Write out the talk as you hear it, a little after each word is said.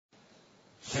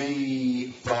Fee,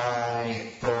 fi,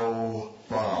 fo,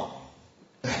 fum.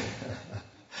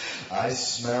 I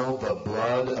smell the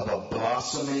blood of a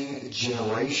blossoming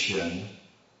generation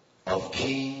of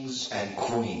kings and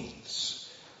queens,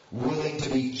 willing to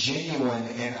be genuine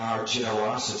in our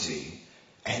generosity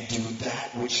and do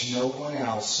that which no one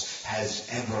else has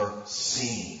ever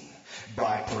seen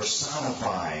by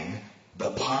personifying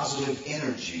the positive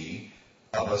energy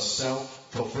of a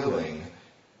self-fulfilling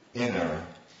inner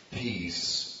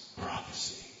peace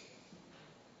prophecy.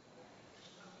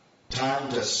 Time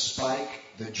to spike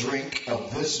the drink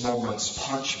of this moment's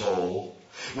punch bowl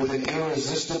with an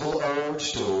irresistible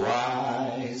urge to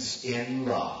rise in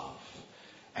love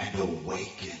and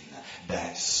awaken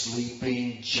that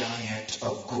sleeping giant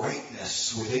of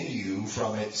greatness within you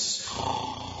from its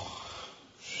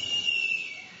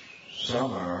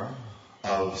summer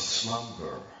of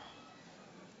slumber.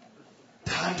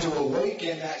 Time to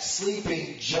awaken that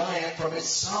sleeping giant from its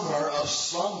summer of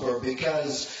slumber,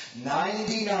 because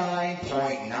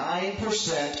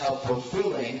 99.9% of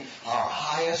fulfilling our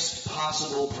highest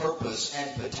possible purpose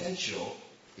and potential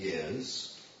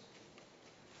is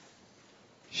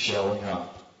showing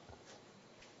up.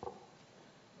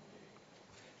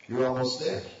 You're almost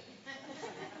there.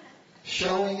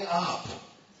 Showing up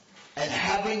and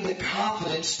having the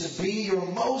confidence to be your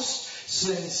most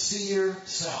sincere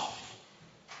self.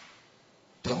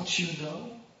 Don't you know?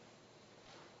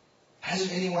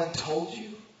 Hasn't anyone told you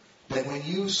that when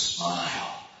you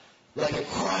smile like a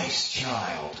Christ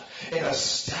child in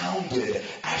astounded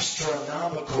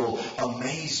astronomical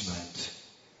amazement,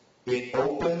 it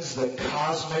opens the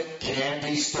cosmic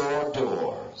candy store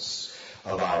doors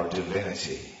of our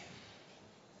divinity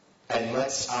and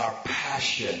lets our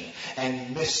passion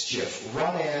and mischief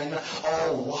run in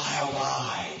all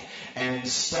wild-eyed and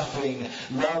stuffing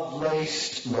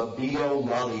love-laced libido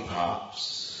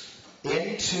lollipops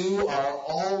into our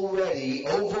already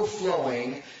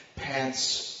overflowing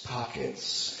pants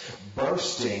pockets,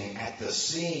 bursting at the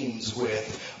seams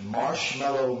with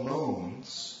marshmallow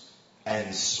moons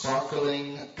and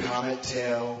sparkling comet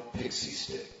tail pixie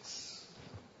sticks.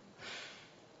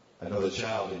 I know the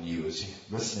child in you is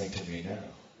listening to me now.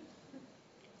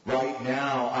 Right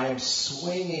now, I am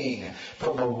swinging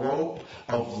from a rope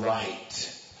of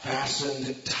light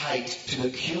fastened tight to the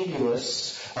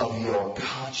cumulus of your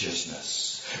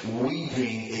consciousness,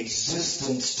 weaving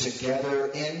existence together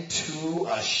into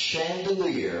a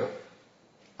chandelier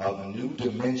of new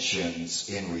dimensions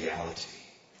in reality.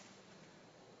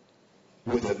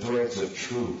 With the threads of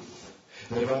truth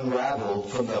that have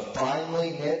unraveled from the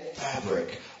finely knit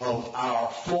fabric of our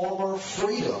former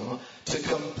freedom to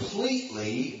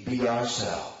completely be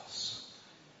ourselves.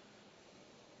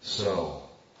 So,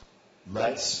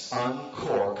 let's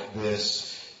uncork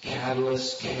this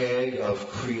catalyst keg of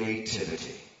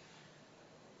creativity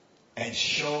and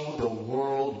show the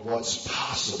world what's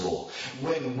possible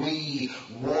when we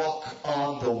walk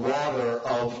on the water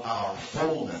of our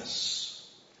fullness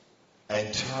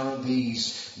and turn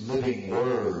these living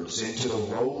words into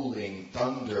the rolling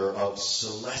thunder of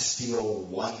celestial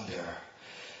wonder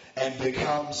and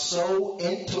become so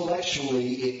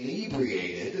intellectually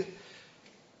inebriated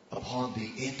upon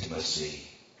the intimacy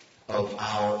of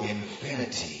our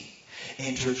infinity,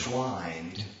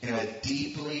 intertwined in a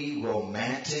deeply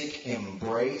romantic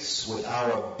embrace with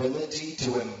our ability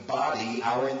to embody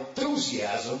our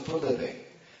enthusiasm for living.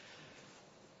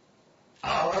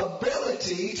 Our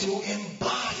ability to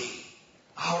embody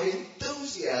our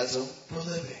enthusiasm for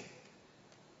living.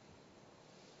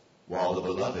 While the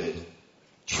beloved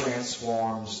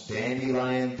transforms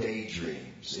dandelion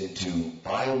daydreams into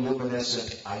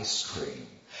bioluminescent ice cream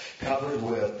covered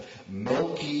with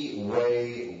Milky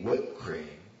Way whipped cream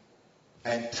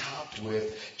and topped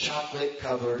with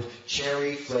chocolate-covered,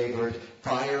 cherry-flavored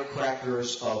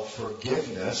firecrackers of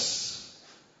forgiveness.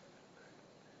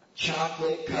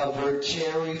 Chocolate-covered,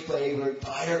 cherry-flavored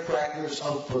firecrackers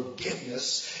of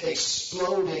forgiveness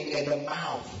exploding in the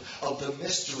mouth of the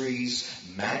mystery's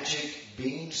magic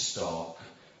beanstalk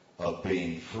of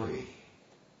being free.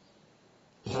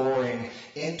 Pouring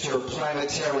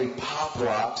interplanetary pop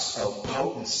rocks of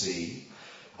potency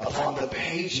upon the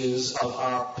pages of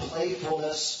our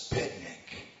playfulness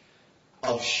picnic,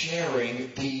 of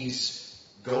sharing these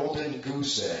golden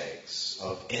goose eggs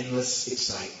of endless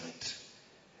excitement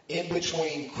in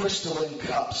between crystalline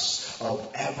cups of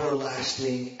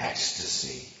everlasting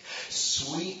ecstasy,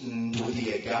 sweetened with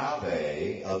the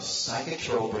agave of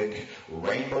psychotropic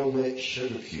rainbow-lit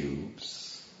sugar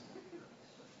cubes.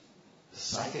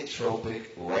 Psychotropic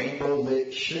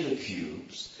rainbow-lit sugar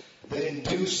cubes that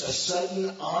induce a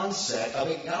sudden onset of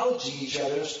acknowledging each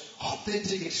other's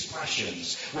authentic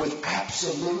expressions with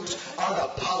absolute,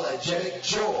 unapologetic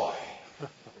joy.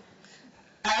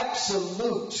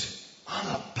 Absolute,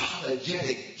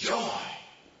 unapologetic joy.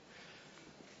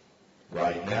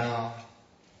 Right now,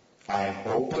 I am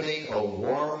opening a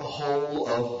wormhole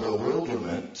of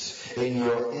bewilderment in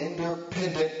your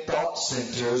independent thought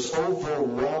center's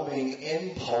overwhelming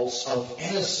impulse of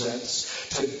innocence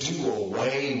to do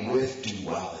away with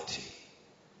duality.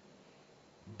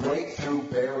 Break through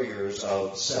barriers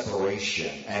of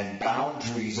separation and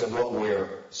boundaries of what we're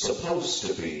supposed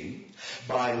to be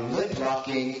by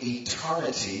lip-locking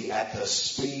eternity at the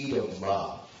speed of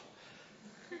love.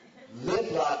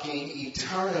 Lip-locking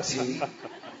eternity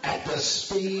at the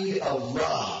speed of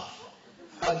love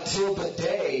until the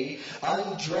day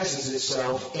undresses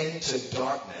itself into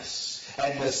darkness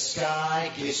and the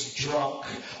sky gets drunk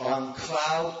on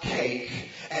cloud cake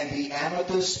and the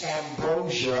amethyst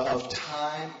ambrosia of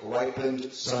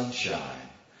time-ripened sunshine,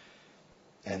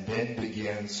 and then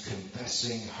begins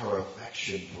confessing her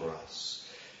affection for us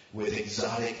with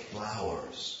exotic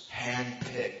flowers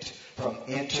hand-picked from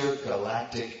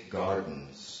intergalactic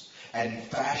gardens and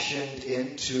fashioned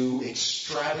into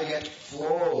extravagant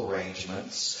floral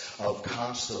arrangements of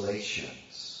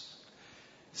constellations,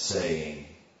 saying,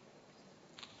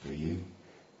 for you,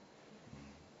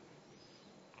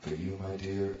 my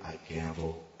dear, I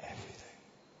gamble everything.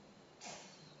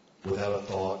 Without a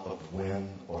thought of win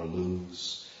or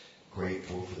lose,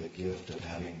 grateful for the gift of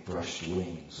having brushed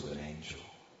wings with an angel.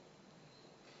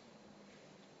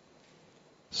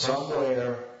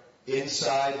 Somewhere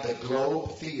inside the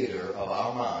globe theater of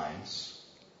our minds,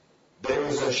 there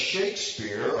is a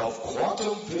Shakespeare of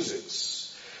quantum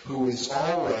physics who is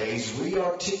always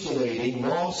re-articulating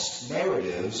lost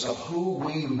narratives of who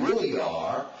we really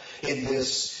are in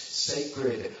this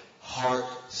sacred heart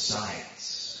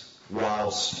science,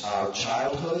 whilst our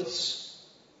childhoods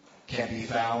can be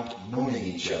found mooning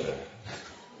each other.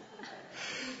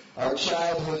 Our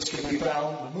childhoods can be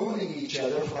found mooning each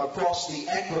other from across the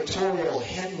equatorial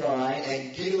hemline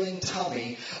and giggling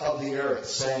tummy of the earth,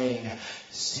 saying,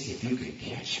 see if you can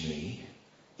catch me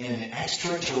in an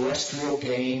extraterrestrial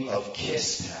game of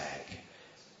kiss tag.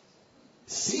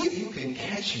 See if you can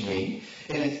catch me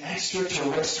in an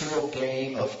extraterrestrial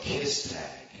game of kiss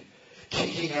tag,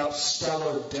 kicking out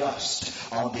stellar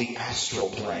dust on the astral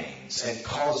planes and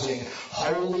causing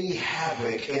holy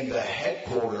havoc in the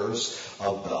headquarters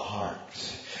of the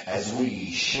heart as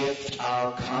we shift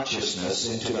our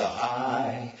consciousness into the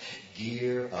high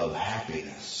gear of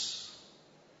happiness.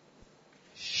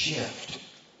 Shift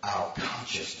our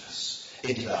consciousness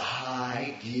into the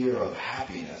high gear of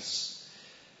happiness.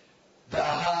 The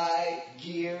high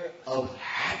gear of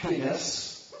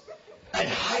happiness, and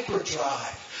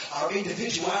hyperdrive our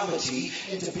individuality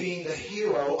into being the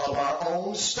hero of our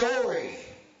own story.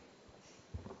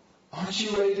 Aren't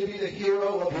you ready to be the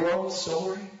hero of your own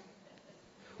story?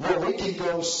 Where we can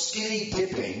go skinny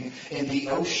dipping in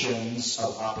the oceans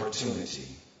of opportunity,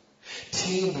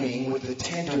 teeming with the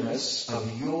tenderness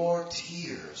of your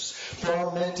tears,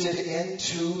 fermented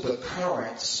into the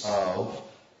currents of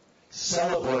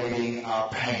celebrating our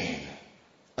pain,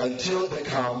 until it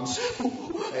becomes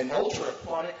an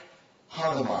ultra-aquatic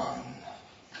Hanuman.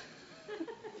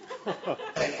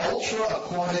 An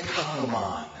ultra-aquatic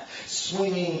Hanuman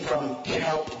swinging from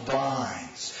kelp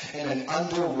vines in an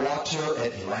underwater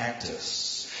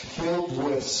Atlantis filled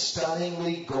with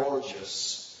stunningly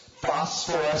gorgeous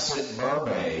phosphorescent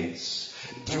mermaids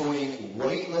doing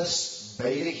weightless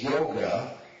Vedic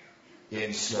yoga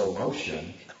in slow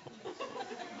motion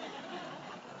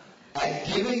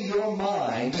and giving your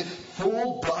mind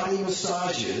full body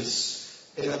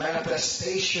massages in the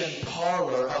manifestation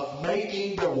parlor of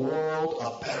making the world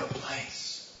a better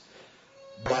place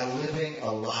by living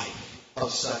a life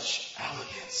of such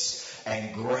elegance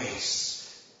and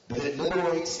grace that it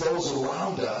liberates those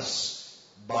around us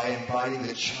by inviting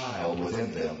the child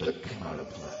within them to come out and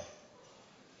play.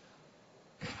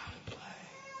 Come out and play.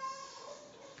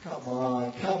 Come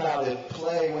on, come out and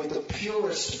play with the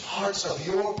purest parts of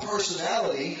your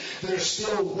personality that are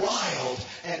still wild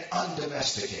and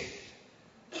undomesticated.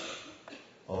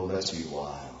 Oh, let's be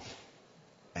wild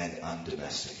and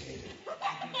undomesticated.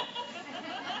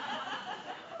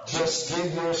 Just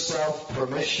give yourself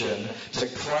permission to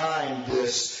climb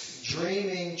this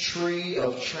dreaming tree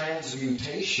of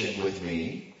transmutation with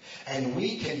me, and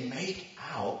we can make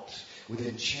out with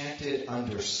enchanted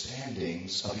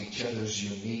understandings of each other's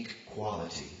unique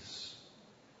qualities.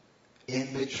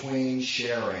 In between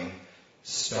sharing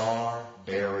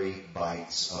starberry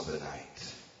bites of the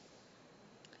night.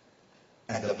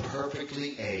 and the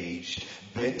perfectly aged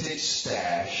vintage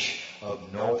stash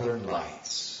of Northern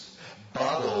Lights,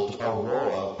 bottled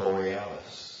Aurora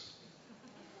Borealis.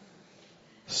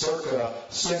 Circa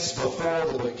since before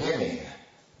the beginning,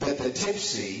 that the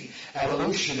tipsy,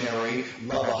 evolutionary,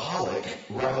 loveaholic,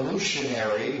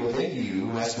 revolutionary within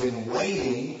you has been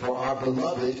waiting for our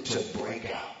beloved to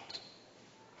break out.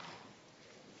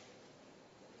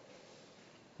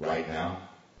 Right now,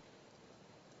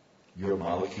 your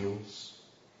molecules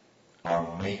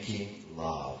are making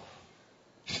love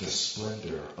to the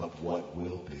splendor of what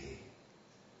will be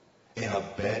in a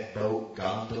bedboat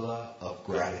gondola of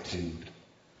gratitude,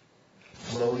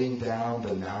 floating down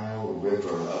the Nile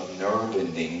River of nerve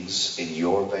endings in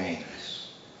your veins,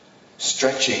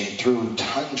 stretching through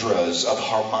tundras of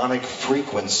harmonic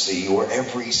frequency where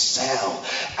every cell,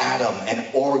 atom,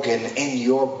 and organ in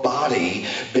your body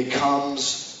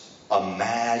becomes a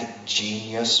mad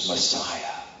genius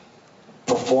messiah,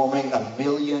 performing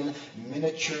 1,000,000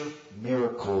 miniature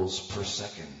miracles per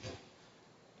second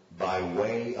by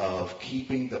way of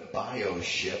keeping the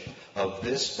bioship of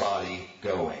this body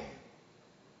going.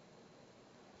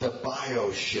 The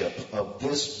bioship of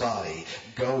this body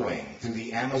going through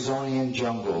the Amazonian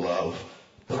jungle of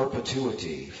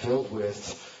perpetuity filled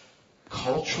with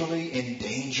culturally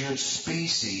endangered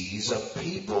species of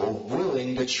people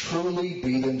willing to truly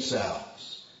be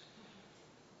themselves.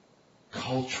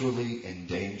 Culturally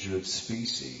endangered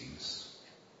species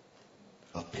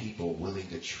of people willing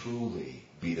to truly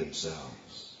be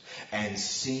themselves. And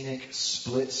scenic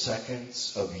split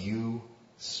seconds of you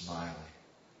smiling.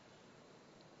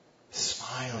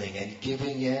 Smiling and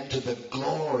giving in to the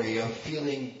glory of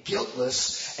feeling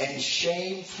guiltless and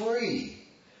shame-free.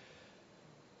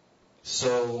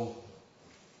 So,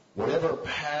 whatever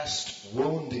past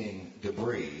wounding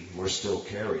debris we're still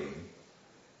carrying,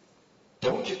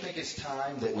 don't you think it's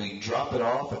time that we drop it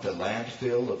off at the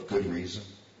landfill of good reason?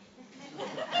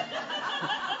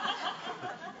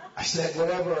 I said,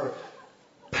 whatever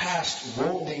past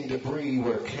wounding debris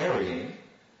we're carrying,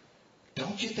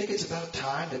 don't you think it's about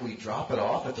time that we drop it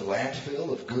off at the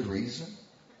landfill of good reason?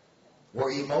 Where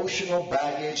emotional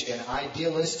baggage and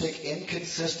idealistic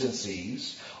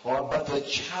inconsistencies are but the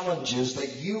challenges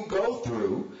that you go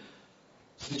through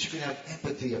so that you can have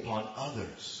empathy upon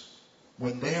others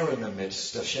when they're in the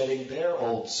midst of shedding their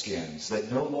old skins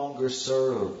that no longer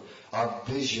serve our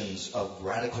visions of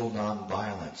radical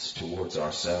nonviolence towards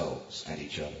ourselves and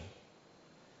each other.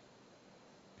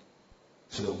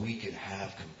 So that we can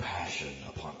have compassion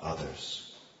upon others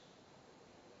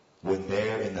when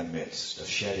they're in the midst of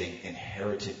shedding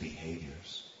inherited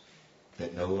behaviors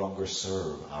that no longer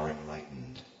serve our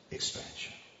enlightened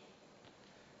expansion.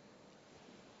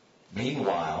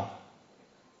 Meanwhile,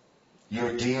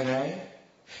 your DNA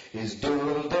is doing a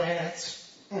little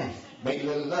dance, make a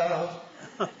little love,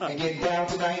 and getting down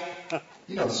tonight.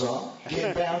 You know the song,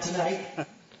 getting down tonight.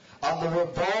 On the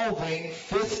revolving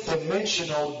fifth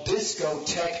dimensional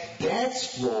discotheque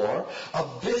dance floor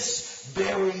of this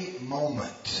very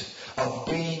moment of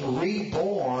being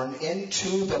reborn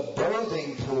into the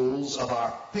birthing pools of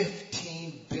our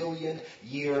 15 billion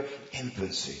year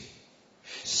infancy,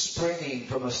 springing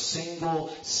from a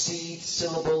single seed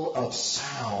syllable of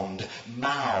sound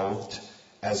mouthed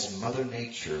as Mother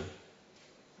Nature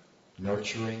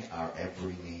nurturing our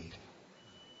every need.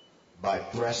 By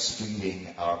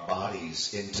breastfeeding our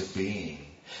bodies into being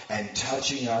and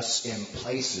touching us in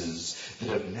places that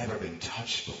have never been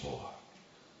touched before.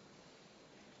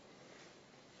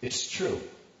 It's true.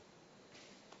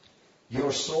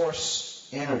 Your source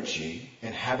energy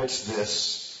inhabits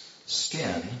this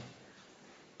skin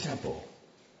temple.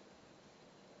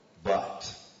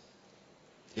 But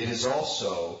it is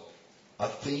also a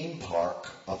theme park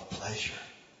of pleasure.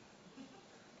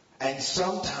 And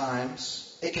sometimes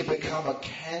it can become a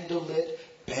candlelit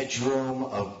bedroom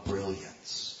of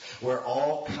brilliance, where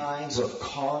all kinds of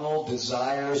carnal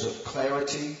desires of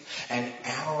clarity and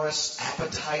amorous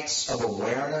appetites of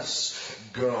awareness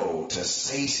go to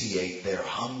satiate their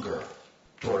hunger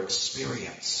for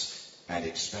experience and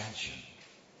expansion.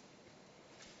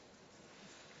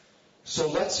 So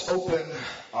let's open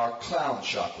our clown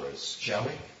chakras, shall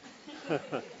we?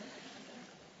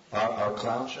 Our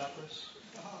clown chakras?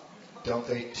 Don't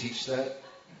they teach that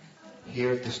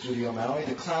here at the Studio Maui?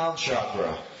 The clown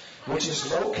chakra, which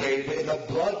is located in the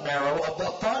blood marrow of the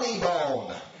funny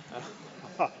bone.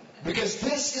 Because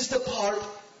this is the part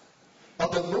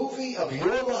of the movie of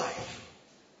your life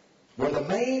where the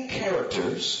main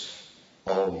characters,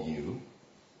 all you,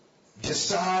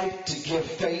 decide to give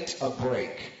fate a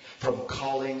break from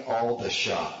calling all the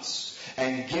shots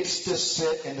and gets to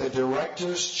sit in the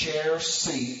director's chair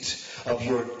seat of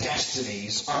your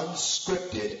destiny's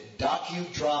unscripted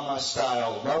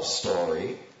docudrama-style love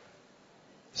story,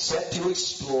 set to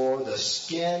explore the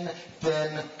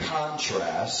skin-thin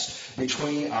contrast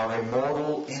between our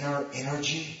immortal inner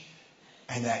energy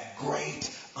and that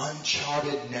great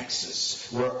uncharted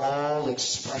nexus where all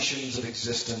expressions of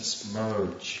existence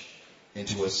merge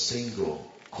into a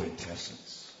single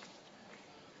quintessence.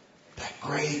 That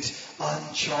great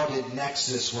uncharted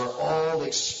nexus where all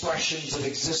expressions of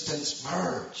existence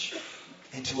merge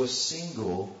into a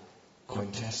single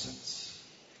quintessence.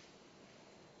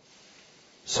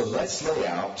 So let's lay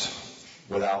out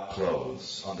without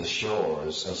clothes on the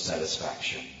shores of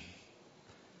satisfaction.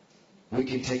 We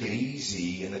can take it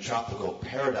easy in the tropical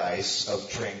paradise of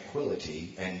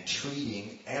tranquility and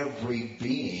treating every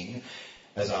being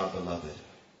as our beloved.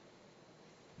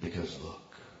 Because look,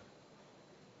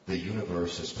 the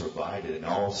universe has provided an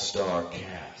all-star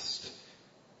cast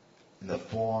in the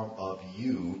form of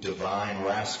you, divine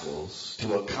rascals,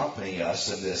 to accompany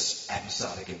us in this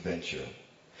episodic adventure.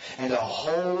 And a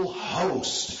whole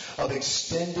host of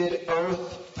extended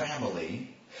Earth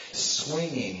family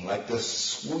swinging like the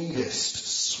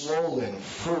sweetest swollen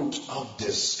fruit of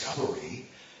discovery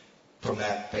from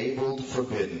that fabled,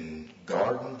 forbidden,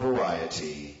 garden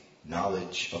variety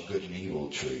knowledge of good and evil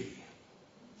tree.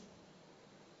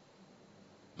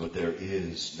 But there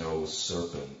is no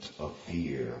serpent of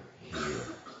fear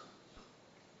here.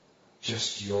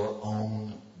 Just your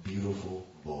own beautiful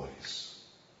voice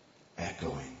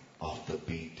echoing off the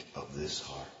beat of this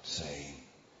heart saying,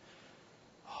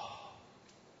 oh,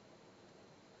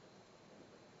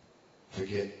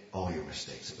 forget all your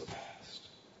mistakes of the past.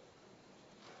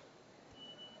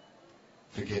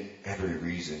 Forget every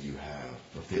reason you have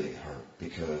for feeling hurt,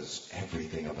 because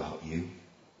everything about you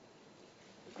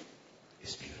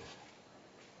is beautiful.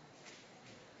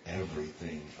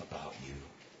 Everything about you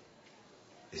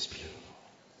is beautiful.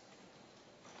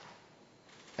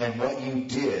 And what you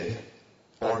did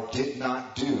or did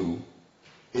not do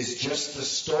is just the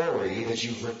story that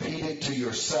you've repeated to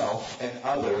yourself and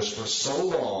others for so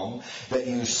long that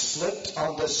you slipped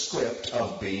on the script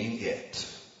of being it.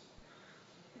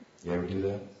 You ever do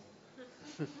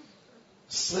that?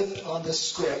 Slipped on the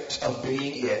script of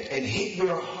being it and hit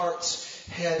your heart's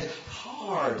head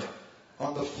hard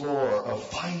on the floor of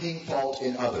finding fault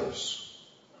in others.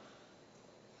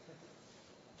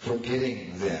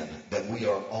 Forgetting then that we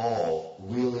are all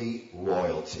really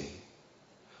royalty,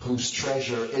 whose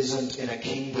treasure isn't in a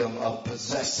kingdom of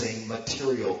possessing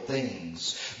material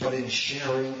things, but in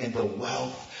sharing in the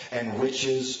wealth and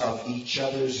riches of each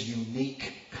other's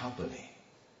unique company.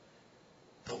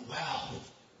 The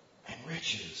wealth and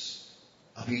riches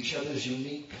of each other's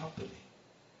unique company.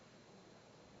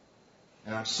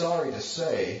 And I'm sorry to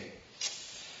say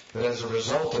that as a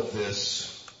result of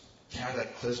this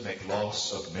cataclysmic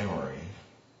loss of memory,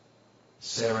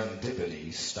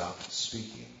 serendipity stopped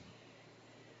speaking.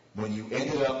 When you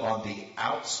ended up on the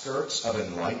outskirts of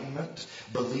enlightenment,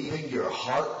 believing your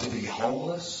heart to be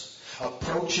homeless,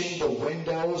 approaching the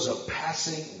windows of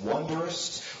passing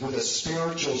wonderists with a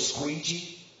spiritual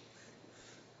squeegee,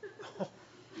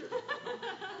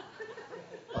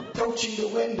 approaching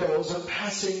the windows of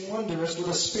passing wonderists with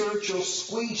a spiritual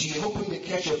squeegee, hoping to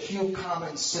catch a few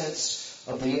common sense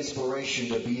of the inspiration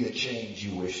to be the change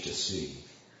you wish to see.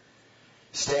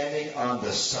 Standing on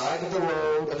the side of the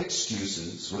road of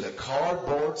excuses with a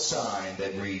cardboard sign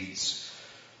that reads,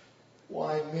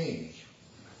 "Why me?"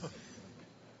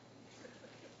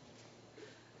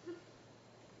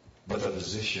 But the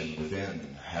physician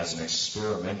within has an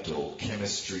experimental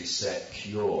chemistry set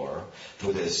cure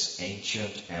for this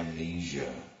ancient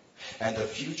amnesia. And the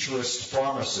futurist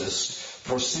pharmacist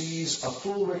foresees a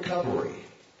full recovery.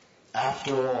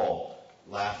 After all,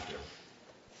 laughter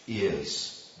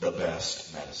is the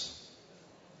best medicine.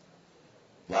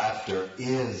 Laughter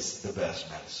is the best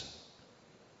medicine.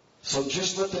 So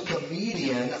just let the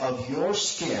comedian of your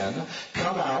skin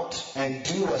come out and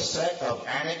do a set of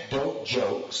anecdote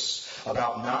jokes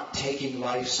about not taking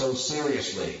life so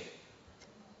seriously.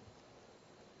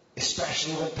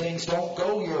 Especially when things don't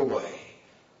go your way,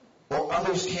 or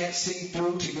others can't see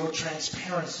through to your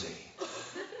transparency.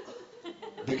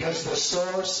 Because the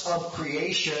source of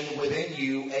creation within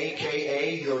you,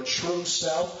 aka your true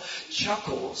self,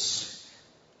 chuckles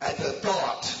at the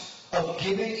thought of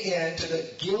giving in to the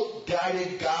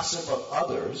guilt-guided gossip of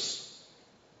others,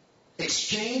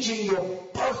 exchanging your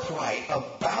birthright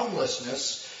of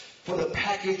boundlessness for the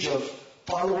package of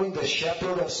following the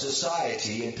shepherd of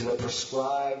society into the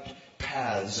prescribed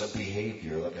paths of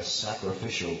behavior like a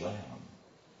sacrificial lamb.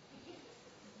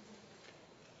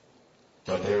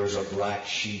 But there is a black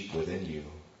sheep within you.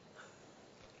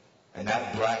 And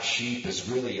that black sheep is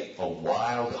really a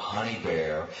wild honey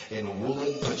bear in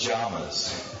woolen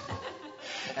pajamas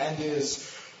and is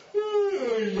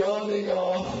yawning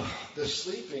off the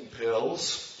sleeping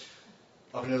pills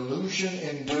of an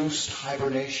illusion-induced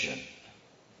hibernation.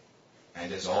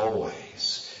 And as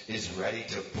always, is ready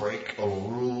to break a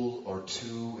rule or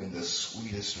two in the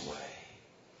sweetest way.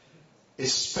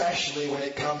 Especially when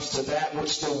it comes to that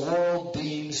which the world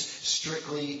deems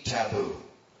strictly taboo.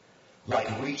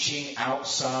 Like reaching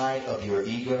outside of your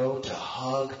ego to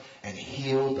hug and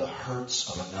heal the hurts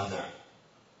of another.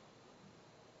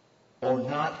 Or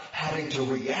not having to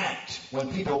react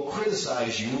when people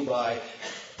criticize you by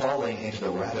falling into the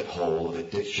rabbit hole of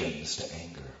addictions to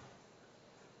anger.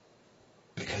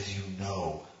 Because you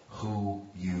know who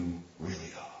you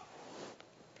really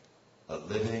are. A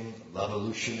living,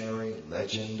 revolutionary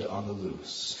legend on the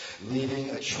loose,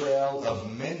 leaving a trail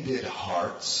of mended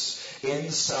hearts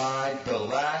inside the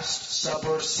Last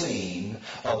Supper scene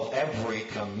of every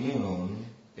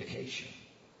communication.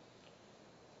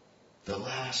 The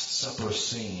Last Supper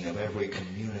scene of every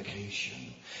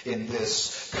communication in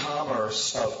this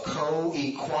commerce of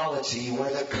co-equality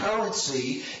where the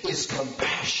currency is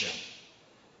compassion.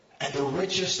 And the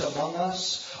richest among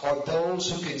us are those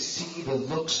who can see the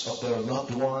looks of their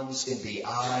loved ones in the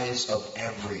eyes of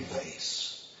every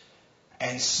face.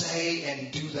 And say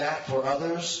and do that for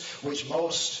others which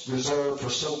most reserve for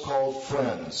so-called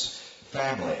friends,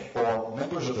 family, or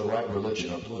members of the right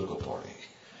religion or political party,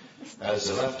 as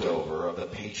a leftover of the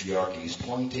patriarchy's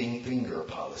pointing finger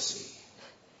policy.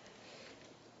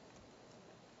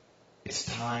 It's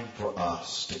time for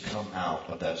us to come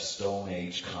out of that Stone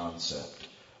Age concept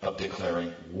of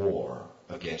declaring war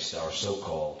against our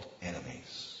so-called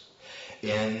enemies.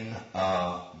 In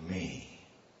me.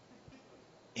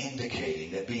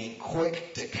 Indicating that being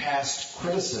quick to cast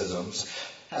criticisms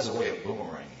has a way of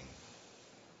boomeranging.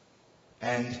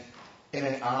 And in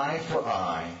an eye for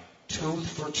eye,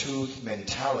 tooth for tooth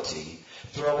mentality,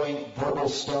 throwing verbal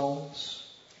stones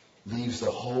leaves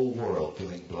the whole world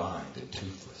feeling blind and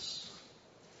toothless.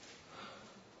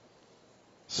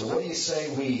 So what do you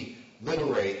say we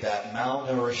liberate that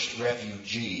malnourished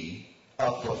refugee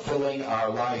of fulfilling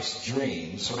our life's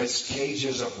dreams from its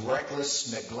cages of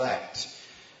reckless neglect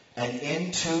and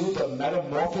into the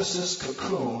metamorphosis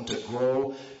cocoon to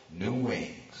grow new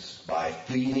wings by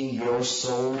feeding your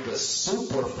soul the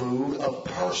superfood of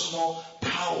personal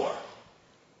power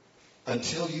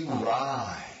until you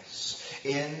rise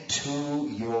into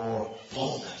your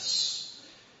fullness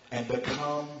and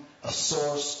become a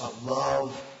source of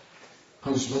love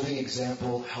whose living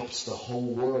example helps the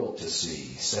whole world to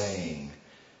see, saying,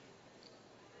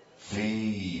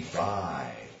 Fee,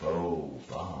 fi, fo,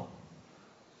 fum.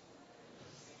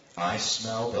 I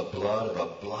smell the blood of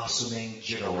a blossoming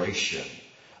generation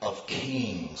of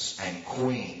kings and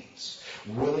queens,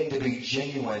 willing to be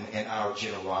genuine in our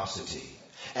generosity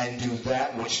and do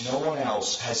that which no one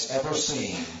else has ever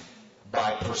seen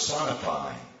by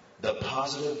personifying the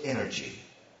positive energy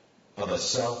of a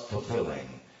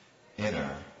self-fulfilling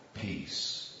inner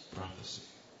peace prophecy.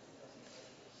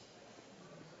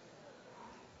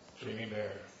 Dreamy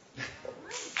Bear.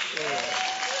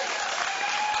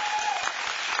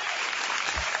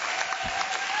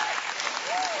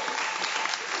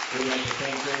 We'd like to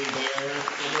thank Dreamy Bear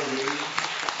and Marie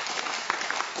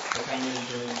for coming and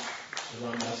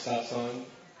doing the Sunday Satsang.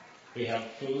 We have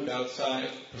food outside,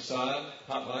 prasad,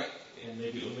 potluck, and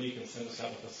maybe Umi, you can send us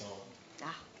out with a song.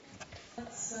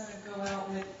 Let's go out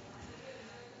with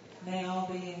May all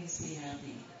beings be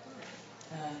happy,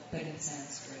 but in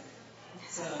Sanskrit.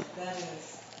 So that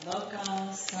is Loka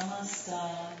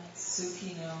Samasta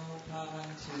Sukhino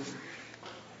Bhavantu,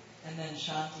 and then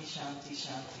Shanti, Shanti,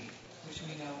 Shanti, which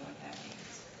we know what that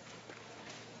means.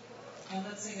 And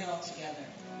let's sing it all together.